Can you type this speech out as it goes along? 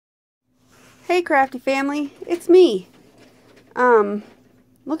Hey crafty family, it's me.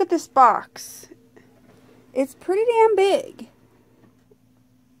 Look at this box. It's pretty damn big.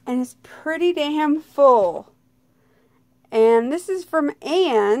 And it's pretty damn full. And this is from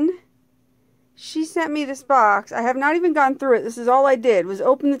Anne. She sent me this box. I have not even gone through it. This is all I did, was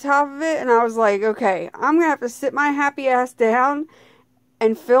open the top of it, and I was like, okay, I'm going to have to sit my happy ass down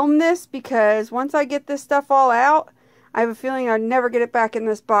and film this, because once I get this stuff all out, I have a feeling I'd never get it back in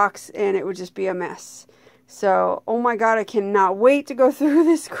this box, and it would just be a mess. So, oh my god, I cannot wait to go through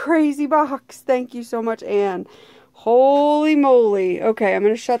this crazy box. Thank you so much, Anne. Holy moly. Okay, I'm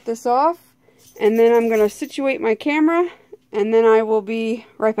going to shut this off, and then I'm going to situate my camera, and then I will be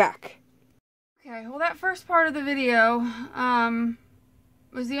right back. Okay, well that first part of the video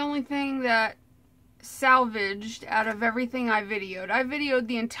was the only thing that salvaged out of everything I videoed. I videoed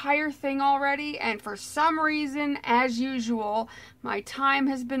the entire thing already, and for some reason, as usual, my time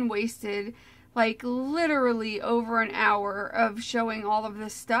has been wasted, like literally over an hour of showing all of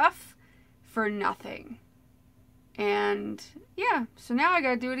this stuff for nothing. And yeah, so now I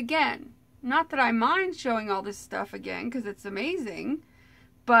gotta do it again. Not that I mind showing all this stuff again, because it's amazing,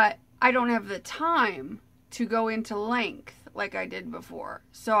 but I don't have the time to go into length like I did before.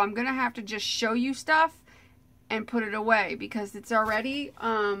 So I'm gonna have to just show you stuff and put it away, because it's already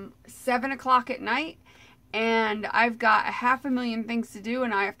 7 o'clock at night, and I've got 500,000 things to do,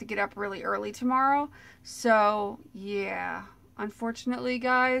 and I have to get up really early tomorrow. So yeah, unfortunately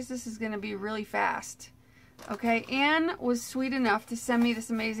guys, this is gonna be really fast. Okay, Anne was sweet enough to send me this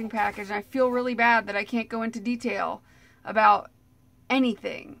amazing package, and I feel really bad that I can't go into detail about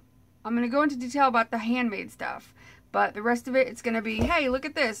anything. I'm going to go into detail about the handmade stuff, but the rest of it, it's going to be, hey, look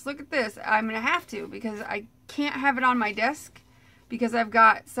at this, look at this. I'm going to have to, because I can't have it on my desk, because I've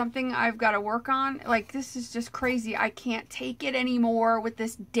got something I've got to work on. Like, this is just crazy. I can't take it anymore with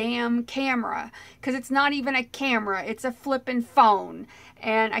this damn camera, because it's not even a camera. It's a flippin' phone,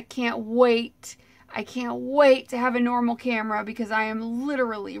 and I can't wait. I can't wait to have a normal camera, because I am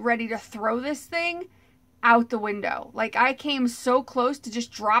literally ready to throw this thing out the window. Like, I came so close to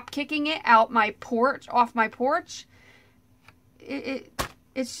just drop kicking it out my porch, off my porch.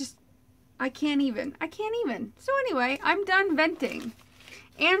 It's just, I can't even. So anyway, I'm done venting.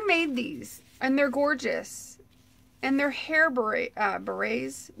 Anne made these, and they're gorgeous. And they're hair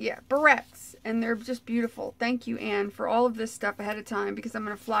berets. Yeah, barrettes. And they're just beautiful. Thank you, Anne, for all of this stuff ahead of time, because I'm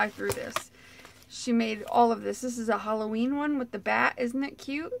going to fly through this. She made all of this. This is a Halloween one with the bat. Isn't it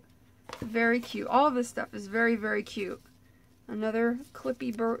cute? Very cute. All of this stuff is very, very cute. Another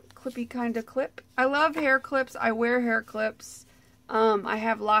clippy kind of clip. I love hair clips. I wear hair clips. I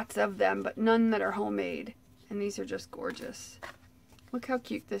have lots of them, but none that are homemade. And these are just gorgeous. Look how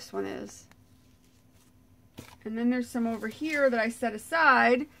cute this one is. And then there's some over here that I set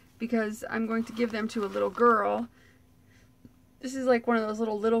aside because I'm going to give them to a little girl. This is like one of those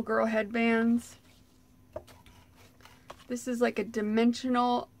little girl headbands. This is like a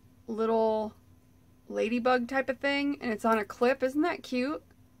dimensional little ladybug type of thing, and it's on a clip. Isn't that cute?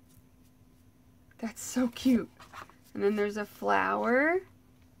 That's so cute. And then there's a flower,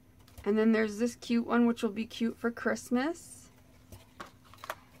 and then there's this cute one, which will be cute for Christmas.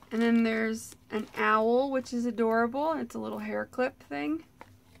 And then there's an owl, which is adorable. It's a little hair clip thing.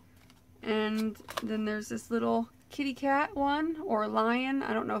 And then there's this little kitty cat one, or a lion.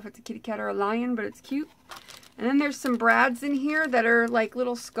 I don't know if it's a kitty cat or a lion, but it's cute. And then there's some brads in here that are like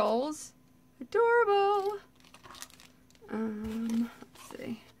little skulls. Adorable. Let's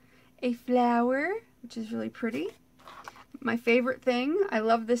see. A flower, which is really pretty. My favorite thing. I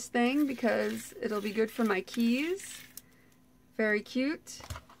love this thing because it'll be good for my keys. Very cute.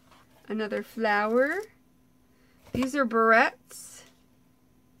 Another flower. These are barrettes.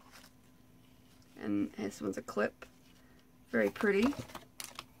 And this one's a clip. Very pretty.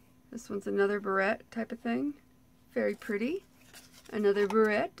 This one's another barrette type of thing. Very pretty. Another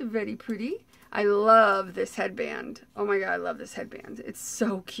barrette. Very pretty. I love this headband. Oh my god, I love this headband. It's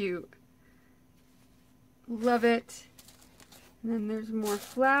so cute. Love it. And then there's more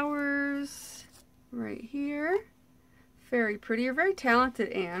flowers right here. Very pretty. You're very talented,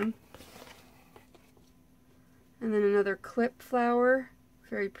 Anne. And then another clip flower.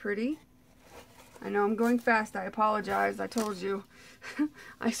 Very pretty. I know I'm going fast. I apologize. I told you.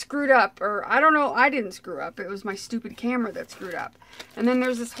 I screwed up. Or, I don't know. I didn't screw up. It was my stupid camera that screwed up. And then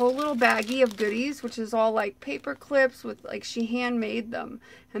there's this whole little baggie of goodies, which is all like paper clips with, like, she handmade them.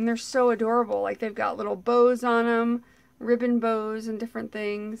 And they're so adorable. Like, they've got little bows on them. Ribbon bows and different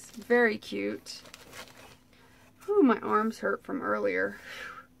things. Very cute. Ooh, my arms hurt from earlier.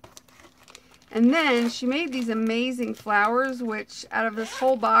 And then she made these amazing flowers, which out of this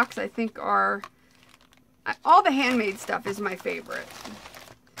whole box, I think are, all the handmade stuff is my favorite.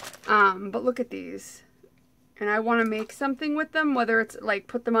 But look at these. And I want to make something with them, whether it's like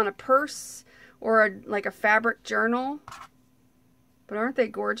put them on a purse or like a fabric journal. But aren't they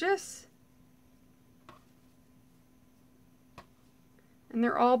gorgeous? And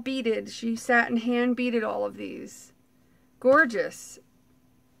they're all beaded. She sat and hand beaded all of these. Gorgeous.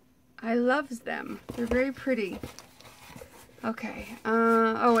 I loves them. They're very pretty. Okay.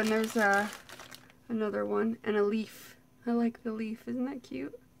 Oh, and there's another one and a leaf. I like the leaf. Isn't that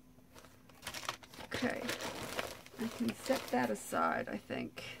cute? Okay. I can set that aside, I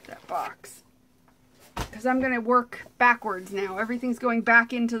think, that box. Because I'm going to work backwards now. Everything's going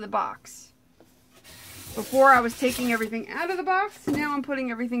back into the box. Before I was taking everything out of the box. Now I'm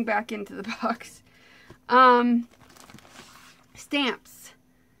putting everything back into the box. Stamps.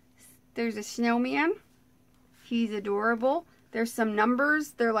 There's a snowman. He's adorable. There's some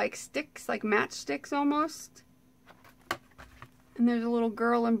numbers. They're like sticks, like matchsticks almost. And there's a little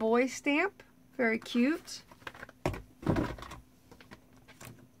girl and boy stamp. Very cute.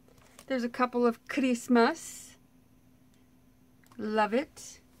 There's a couple of Christmas. Love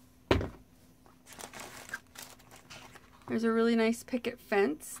it. There's a really nice picket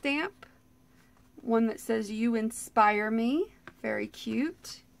fence stamp. One that says, "You inspire me." Very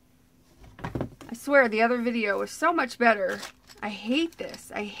cute. I swear the other video was so much better. I hate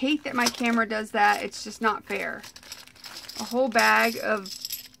this. I hate that my camera does that. It's just not fair. A whole bag of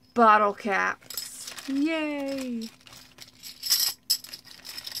bottle caps. Yay!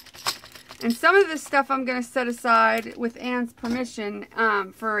 And some of this stuff I'm going to set aside with Anne's permission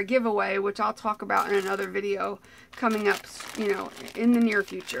for a giveaway, which I'll talk about in another video coming up, you know, in the near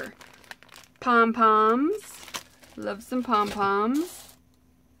future. Pom-poms. Love some pom-poms.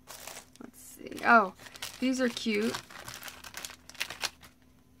 Let's see. Oh, these are cute.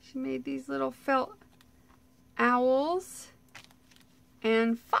 She made these little felt owls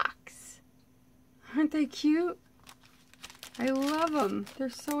and fox. Aren't they cute? I love them. They're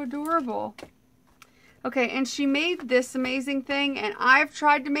so adorable. Okay, and she made this amazing thing, and I've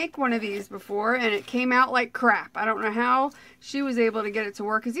tried to make one of these before, and it came out like crap. I don't know how she was able to get it to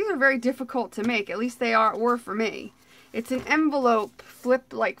work, because these are very difficult to make. At least they were for me. It's an envelope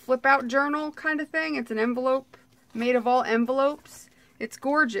flip out journal kind of thing. It's an envelope made of all envelopes. It's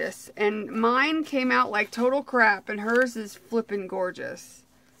gorgeous, and mine came out like total crap, and hers is flippin' gorgeous.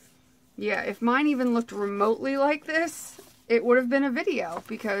 Yeah, if mine even looked remotely like this, it would have been a video,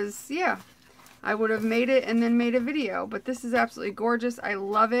 because, yeah, I would have made it and then made a video. But this is absolutely gorgeous. I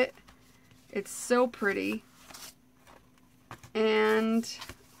love it. It's so pretty. And,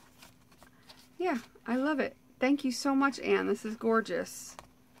 yeah, I love it. Thank you so much, Anne. This is gorgeous.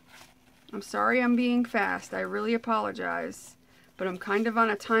 I'm sorry I'm being fast. I really apologize. But I'm kind of on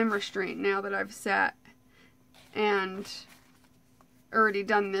a time restraint now that I've sat and already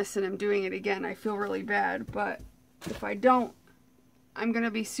done this and I'm doing it again. I feel really bad, but if I don't, I'm going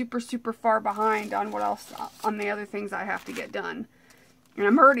to be super, super far behind on what else, on the other things I have to get done. And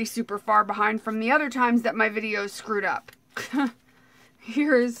I'm already super far behind from the other times that my videos screwed up.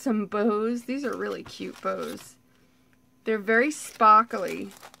 Here is some bows. These are really cute bows. They're very sparkly.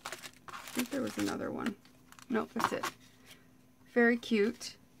 I think there was another one. Nope, that's it. Very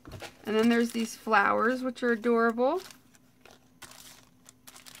cute. And then there's these flowers, which are adorable.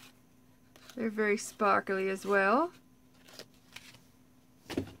 They're very sparkly as well.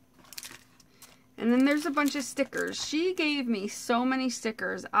 And then there's a bunch of stickers. She gave me so many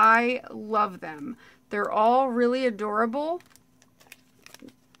stickers. I love them. They're all really adorable.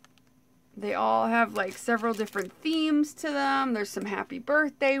 They all have like several different themes to them. There's some happy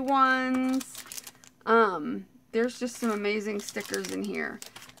birthday ones. There's just some amazing stickers in here.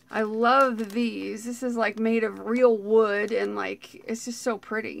 I love these. This is like made of real wood and like, it's just so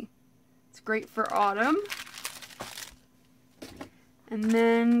pretty. It's great for autumn. And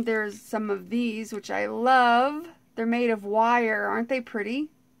then there's some of these, which I love. They're made of wire. Aren't they pretty?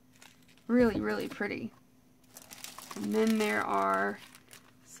 Really, really pretty. And then there are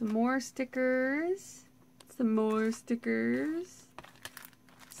some more stickers. Some more stickers.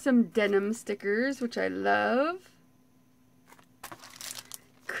 Some denim stickers, which I love.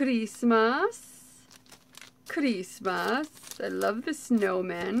 Christmas. Christmas. I love the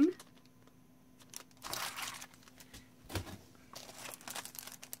snowmen.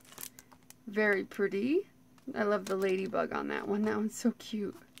 Very pretty. I love the ladybug on that one. That one's so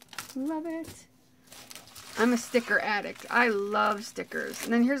cute. Love it. I'm a sticker addict. I love stickers.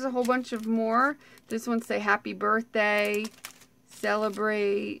 And then here's a whole bunch of more. This one say happy birthday,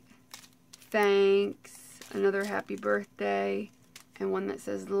 celebrate, thanks, another happy birthday, and one that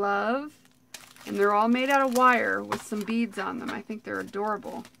says love. And they're all made out of wire with some beads on them. I think they're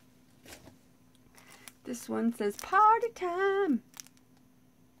adorable. This one says party time.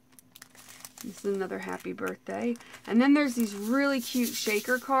 This is another happy birthday. And then there's these really cute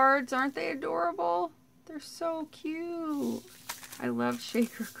shaker cards. Aren't they adorable? They're so cute. I love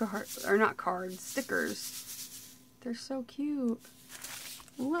shaker cards. Or not cards, stickers. They're so cute.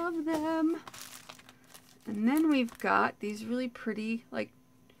 Love them. And then we've got these really pretty, like,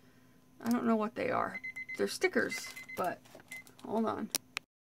 I don't know what they are. They're stickers, but hold on.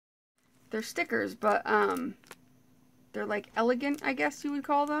 They're stickers, but they're like elegant, I guess you would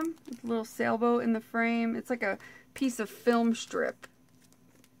call them. With a little sailboat in the frame. It's like a piece of film strip.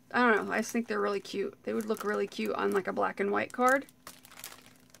 I don't know. I just think they're really cute. They would look really cute on like a black and white card.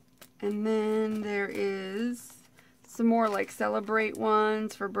 And then there is some more like celebrate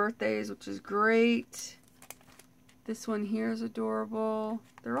ones for birthdays, which is great. This one here is adorable.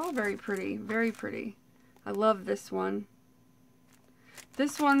 They're all very pretty. Very pretty. I love this one.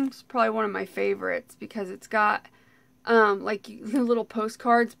 This one's probably one of my favorites because it's got like the little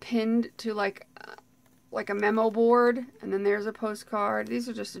postcards pinned to like a memo board, and then there's a postcard. These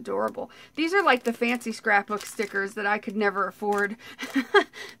are just adorable. These are like the fancy scrapbook stickers that I could never afford.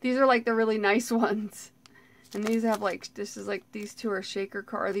 These are like the really nice ones. And these have like, this is like, these two are shaker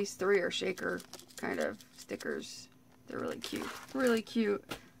card, these three are shaker kind of stickers. They're really cute. Really cute.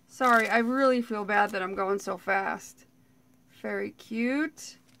 Sorry, I really feel bad that I'm going so fast. Very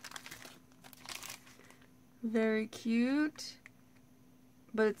cute. Very cute.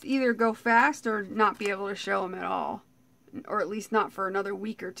 But it's either go fast or not be able to show them at all. Or at least not for another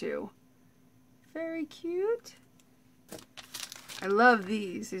week or two. Very cute. I love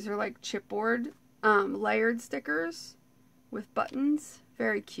these. These are like chipboard layered stickers with buttons.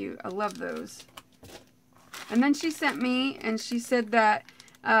 Very cute. I love those. And then she sent me and she said that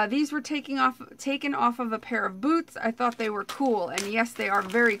these were taken off of a pair of boots. I thought they were cool. And yes, they are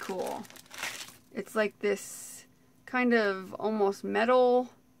very cool. It's like this kind of almost metal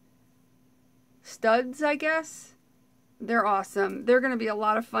studs, I guess. They're awesome. They're going to be a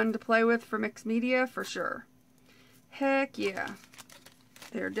lot of fun to play with for mixed media for sure. Heck yeah.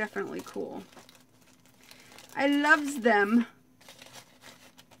 They're definitely cool. I loves them.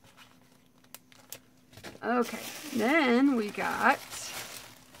 Okay, then we got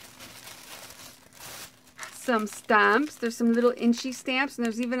some stamps. There's some little inchy stamps, and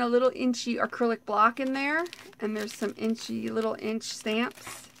there's even a little inchy acrylic block in there. And there's some little inch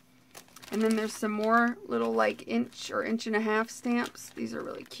stamps. And then there's some more little like inch or inch and a half stamps. These are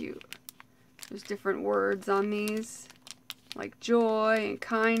really cute. There's different words on these, like joy and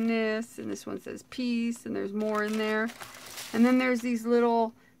kindness. And this one says peace, and there's more in there. And then there's these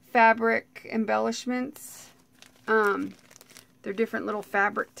little fabric embellishments. They're different little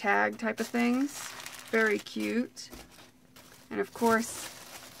fabric tag type of things. Very cute. And of course,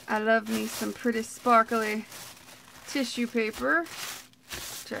 I love me some pretty sparkly tissue paper,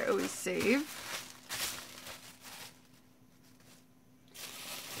 which I always save.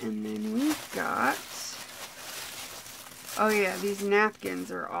 And then we've got, oh yeah, these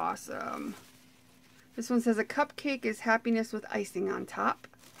napkins are awesome. This one says a cupcake is happiness with icing on top.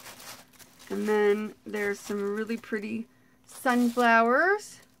 And then there's some really pretty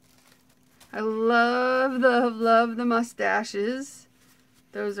sunflowers. I love the mustaches.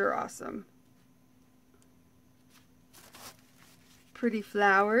 Those are awesome. Pretty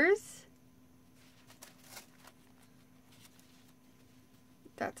flowers.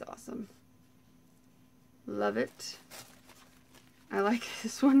 That's awesome. Love it. I like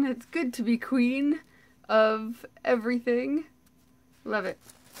this one. It's good to be queen of everything. Love it.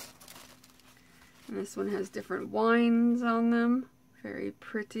 And this one has different wines on them. Very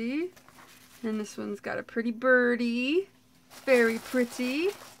pretty. And this one's got a pretty birdie. Very pretty.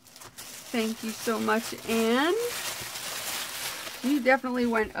 Thank you so much, Anne. You definitely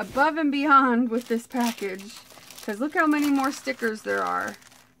went above and beyond with this package. Because look how many more stickers there are.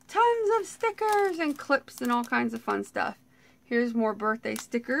 Tons of stickers and clips and all kinds of fun stuff. Here's more birthday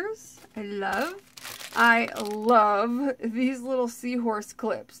stickers. I love these little seahorse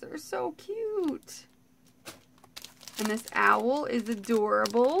clips. They're so cute. And this owl is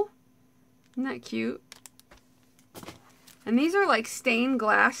adorable. Isn't that cute? And these are like stained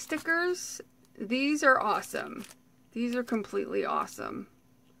glass stickers. These are awesome. These are completely awesome.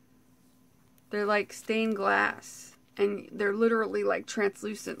 They're like stained glass. And they're literally like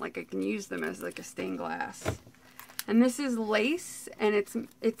translucent. Like I can use them as like a stained glass. And this is lace. And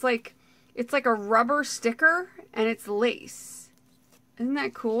it's like a rubber sticker. And it's lace. Isn't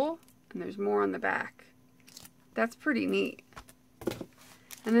that cool? And there's more on the back. That's pretty neat.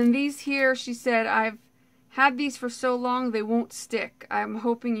 And then these here, she said, I've had these for so long they won't stick. I'm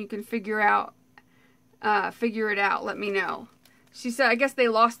hoping you can figure it out. Let me know. She said, I guess they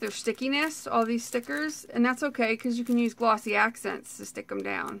lost their stickiness, all these stickers, and that's okay because you can use glossy accents to stick them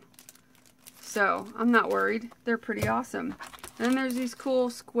down. So I'm not worried. They're pretty awesome. And then there's these cool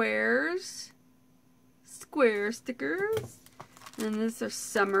squares. Square stickers. And these are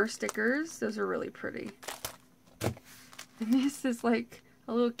summer stickers. Those are really pretty. And this is like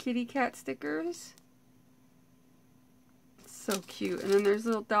a little kitty cat stickers. So cute. And then there's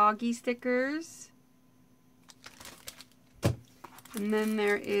little doggy stickers. And then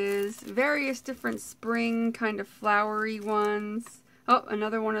there is various different spring kind of flowery ones. Oh,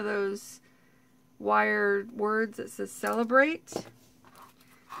 another one of those wired words that says celebrate.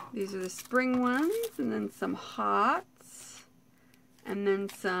 These are the spring ones. And then some hots. And then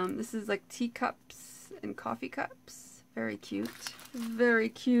some, this is like teacups and coffee cups. Very cute. Very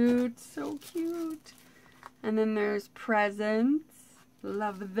cute. So cute. And then there's presents.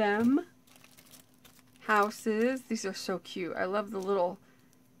 Love them. Houses. These are so cute. I love the little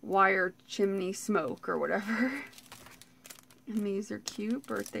wire chimney smoke or whatever. And these are cute.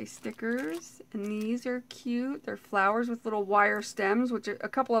 Birthday stickers. And these are cute. They're flowers with little wire stems, which a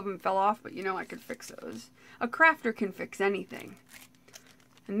couple of them fell off, but you know I could fix those. A crafter can fix anything.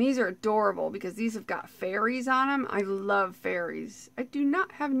 And these are adorable because these have got fairies on them. I love fairies. I do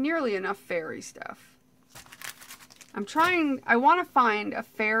not have nearly enough fairy stuff. I want to find a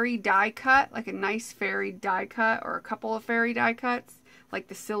fairy die cut, like a nice fairy die cut or a couple of fairy die cuts, like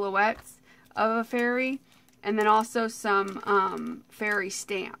the silhouettes of a fairy, and then also some fairy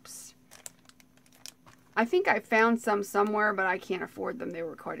stamps. I think I found some somewhere, but I can't afford them. They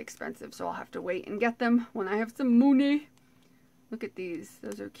were quite expensive, so I'll have to wait and get them when I have some money. Look at these.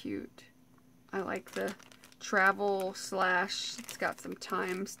 Those are cute. I like the travel slash, it's got some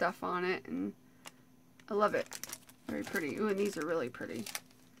time stuff on it, and I love it. Very pretty. Ooh, and these are really pretty.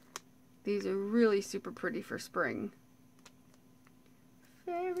 These are really super pretty for spring.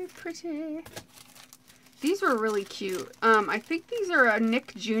 Very pretty. These were really cute. I think these are a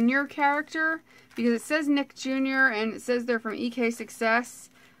Nick Jr. character because it says Nick Jr. and it says they're from EK Success.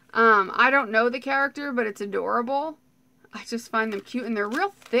 I don't know the character, but it's adorable. I just find them cute, and they're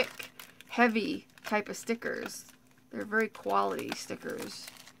real thick, heavy type of stickers. They're very quality stickers,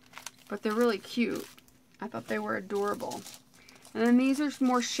 but they're really cute. I thought they were adorable. And then these are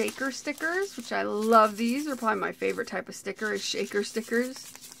more shaker stickers, which I love these. They're probably my favorite type of sticker is shaker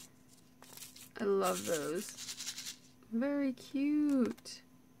stickers. I love those. Very cute.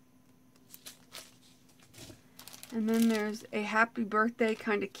 And then there's a happy birthday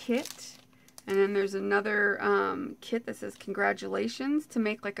kind of kit. And then there's another kit that says congratulations to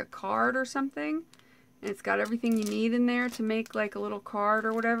make like a card or something. And it's got everything you need in there to make like a little card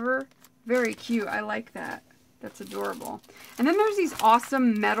or whatever. Very cute. I like that. That's adorable. And then there's these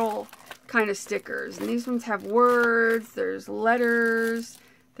awesome metal kind of stickers. And these ones have words. There's letters.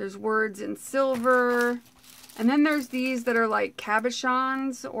 There's words in silver. And then there's these that are like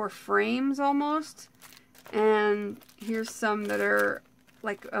cabochons or frames almost. And here's some that are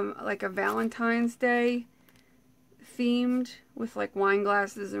like a Valentine's Day themed with like wine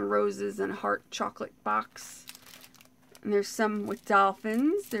glasses and roses and a heart chocolate box. And there's some with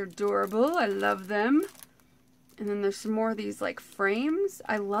dolphins. They're adorable. I love them. And then there's some more of these like frames.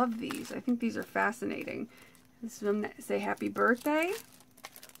 I love these. I think these are fascinating. This is them that say happy birthday.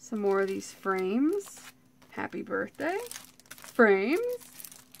 Some more of these frames. Happy birthday. Frames.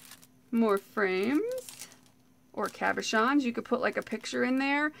 More frames. Or cabochons. You could put like a picture in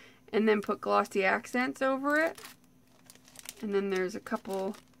there and then put glossy accents over it. And then there's a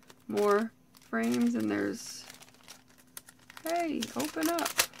couple more frames, and there's, hey, open up.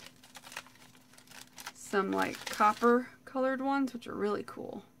 Some like copper colored ones, which are really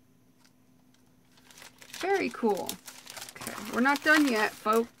cool. Very cool. Okay, we're not done yet,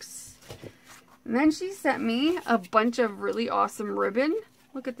 folks. And then she sent me a bunch of really awesome ribbon.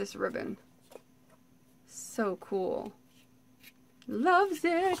 Look at this ribbon. So cool. Loves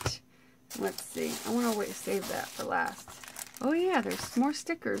it. Let's see. I want to save that for last. Oh yeah, there's more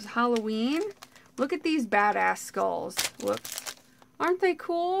stickers. Halloween. Look at these badass skulls. Whoops. Aren't they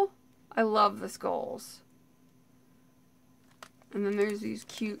cool? I love the skulls. And then there's these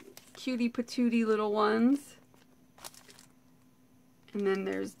cutie patootie little ones. And then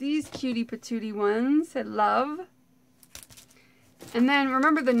there's these cutie patootie ones I love. And then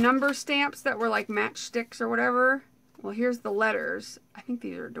remember the number stamps that were like matchsticks or whatever? Well, here's the letters. I think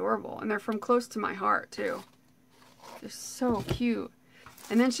these are adorable. And they're from close to my heart too. They're so cute.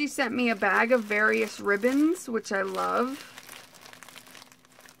 And then she sent me a bag of various ribbons, which I love.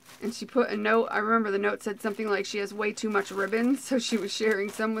 And she put a note. I remember the note said something like she has way too much ribbons, so she was sharing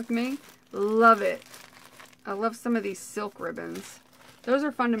some with me. Love it. I love some of these silk ribbons. Those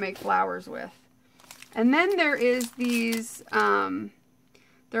are fun to make flowers with. And then there is these,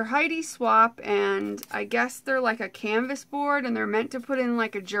 they're Heidi Swap, and I guess they're like a canvas board, and they're meant to put in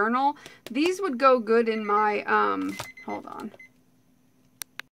like a journal. These would go good in my, hold on.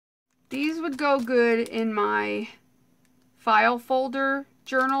 These would go good in my file folder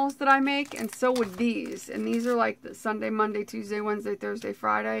journals that I make, and so would these. And these are like the Sunday, Monday, Tuesday, Wednesday, Thursday,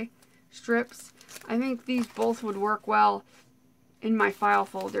 Friday strips. I think these both would work well in my file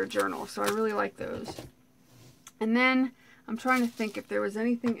folder journal, so I really like those. And then I'm trying to think if there was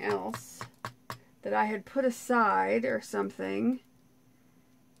anything else that I had put aside or something.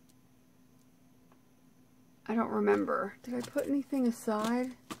 I don't remember. Did I put anything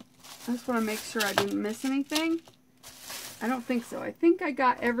aside? I just want to make sure I didn't miss anything. I don't think so. I think I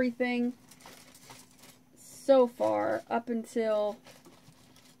got everything so far up until...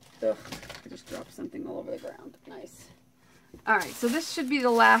 Ugh, I just dropped something all over the ground. Nice. Alright, so this should be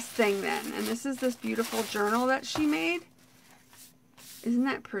the last thing then. And this is this beautiful journal that she made. Isn't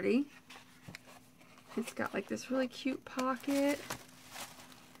that pretty? It's got like this really cute pocket.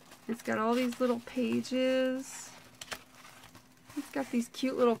 It's got all these little pages. It's got these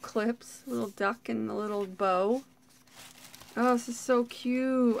cute little clips. Little duck and a little bow. Oh, this is so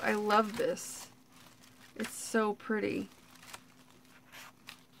cute. I love this. It's so pretty.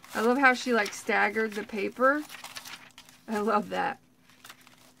 I love how she like staggered the paper. I love that.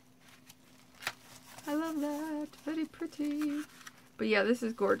 I love that. Very pretty. But yeah, this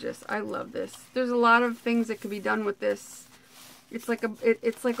is gorgeous. I love this. There's a lot of things that could be done with this. It's like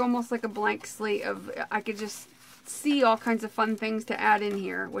it's like almost like a blank slate of, I could just see all kinds of fun things to add in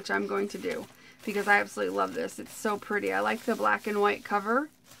here, which I'm going to do. Because I absolutely love this. It's so pretty. I like the black and white cover.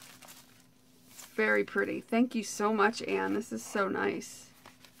 It's very pretty. Thank you so much, Anne. This is so nice.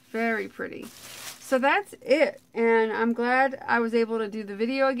 Very pretty. So that's it. And I'm glad I was able to do the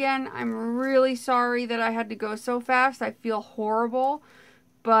video again. I'm really sorry that I had to go so fast. I feel horrible.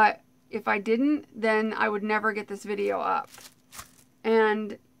 But if I didn't, then I would never get this video up.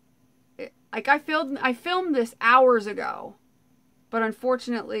 And like I filmed this hours ago. But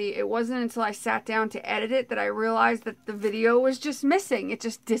unfortunately, it wasn't until I sat down to edit it that I realized that the video was just missing. It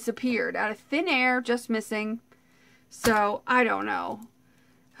just disappeared out of thin air, just missing. So, I don't know.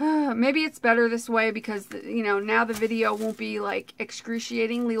 Maybe it's better this way because, you know, now the video won't be like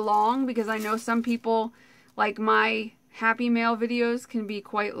excruciatingly long, because I know some people, like my Happy Mail videos, can be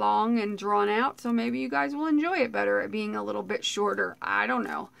quite long and drawn out. So maybe you guys will enjoy it better at being a little bit shorter. I don't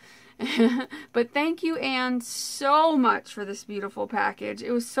know. But thank you, Anne, so much for this beautiful package.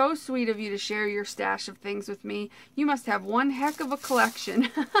 It was so sweet of you to share your stash of things with me. You must have one heck of a collection.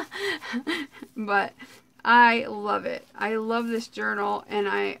 But I love it. I love this journal, and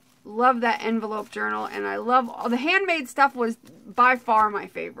I love that envelope journal, and I love all the handmade stuff. Was by far my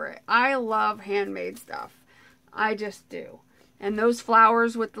favorite. I love handmade stuff. I just do. And those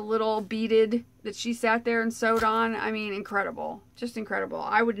flowers with the little beaded that she sat there and sewed on, I mean, incredible. Just incredible.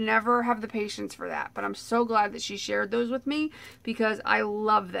 I would never have the patience for that, but I'm so glad that she shared those with me because I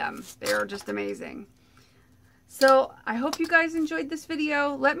love them. They're just amazing. So I hope you guys enjoyed this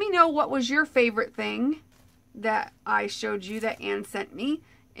video. Let me know what was your favorite thing that I showed you that Anne sent me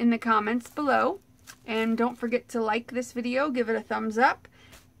in the comments below. And don't forget to like this video, give it a thumbs up.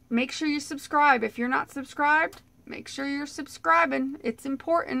 Make sure you subscribe. If you're not subscribed, make sure you're subscribing. It's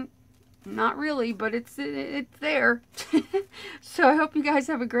important. Not really, but it's there. So I hope you guys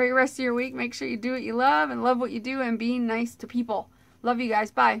have a great rest of your week. Make sure you do what you love and love what you do and be nice to people. Love you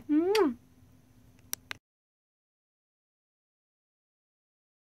guys. Bye.